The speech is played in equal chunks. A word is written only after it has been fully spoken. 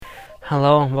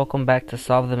Hello and welcome back to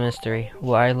Solve the Mystery,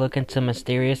 where I look into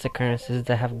mysterious occurrences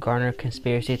that have garnered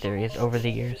conspiracy theories over the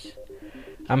years.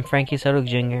 I'm Frankie Soto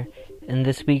Jr., and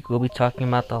this week we'll be talking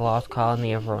about the lost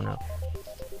colony of Roanoke.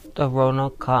 The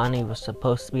Roanoke colony was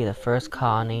supposed to be the first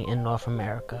colony in North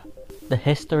America. The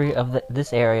history of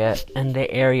this area and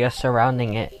the area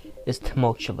surrounding it is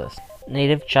tumultuous.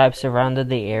 Native tribes surrounded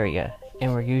the area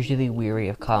and were usually weary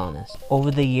of colonists. Over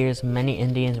the years, many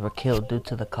Indians were killed due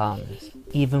to the colonists,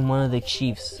 even one of the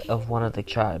chiefs of one of the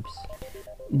tribes.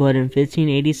 But in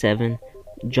 1587,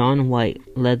 John White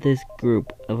led this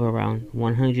group of around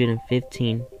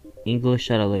 115 English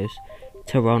settlers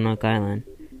to Roanoke Island,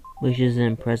 which is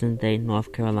in present-day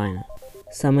North Carolina.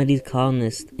 Some of these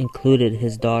colonists included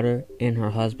his daughter and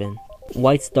her husband.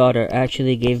 White's daughter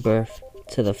actually gave birth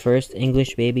to the first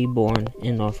English baby born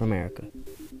in North America.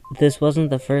 This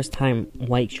wasn't the first time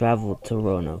White traveled to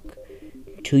Roanoke.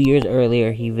 2 years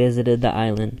earlier, he visited the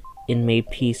island and made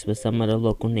peace with some of the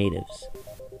local natives.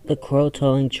 The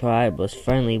Crow-Towing tribe was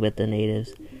friendly with the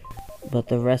natives, but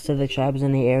the rest of the tribes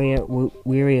in the area were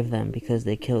weary of them because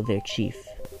they killed their chief.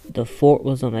 The fort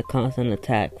was on a constant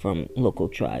attack from local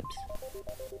tribes.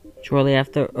 Shortly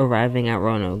after arriving at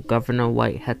Roanoke, Governor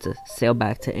White had to sail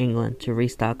back to England to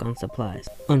restock on supplies.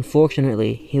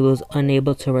 Unfortunately, he was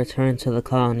unable to return to the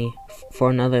colony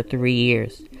for another 3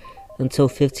 years, until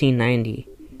 1590,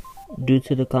 due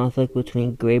to the conflict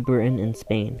between Great Britain and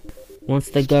Spain. Once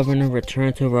the governor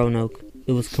returned to Roanoke,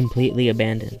 it was completely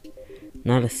abandoned.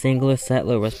 Not a single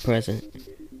settler was present,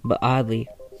 but oddly,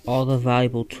 all the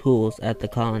valuable tools at the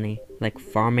colony, like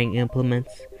farming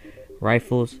implements,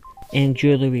 rifles, and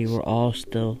jewelry were all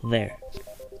still there.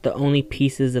 The only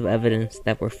pieces of evidence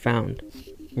that were found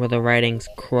were the writings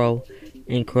Crow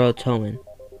and Crow-Towing,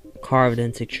 carved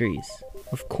into trees.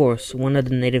 Of course, one of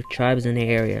the native tribes in the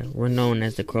area were known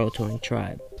as the Crow-Towing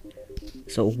tribe,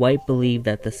 so White believed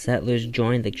that the settlers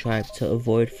joined the tribe to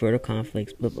avoid further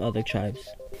conflicts with other tribes.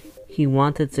 He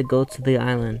wanted to go to the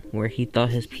island where he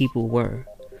thought his people were,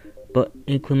 but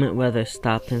inclement weather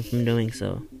stopped him from doing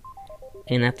so.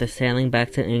 And after sailing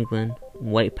back to England,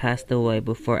 White passed away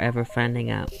before ever finding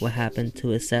out what happened to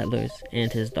his settlers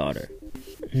and his daughter.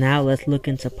 Now let's look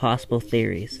into possible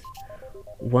theories.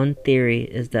 One theory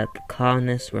is that the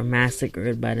colonists were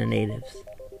massacred by the natives.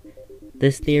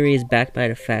 This theory is backed by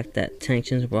the fact that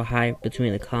tensions were high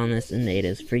between the colonists and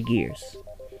natives for years.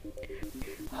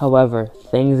 However,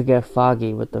 things get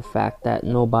foggy with the fact that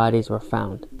no bodies were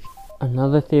found.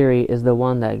 Another theory is the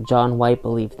one that John White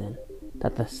believed in,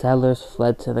 that the settlers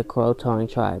fled to the Crow-Towing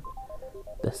tribe.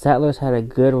 The settlers had a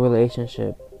good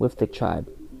relationship with the tribe,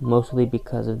 mostly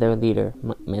because of their leader,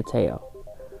 Mateo.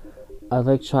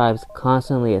 Other tribes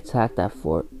constantly attacked that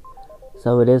fort,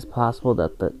 so it is possible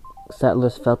that the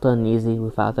settlers felt uneasy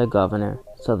without their governor,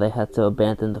 so they had to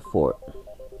abandon the fort.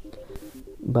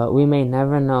 But we may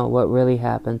never know what really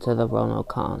happened to the Roanoke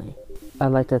colony. I'd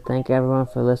like to thank everyone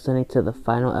for listening to the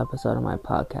final episode of my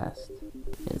podcast,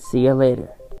 and see you later.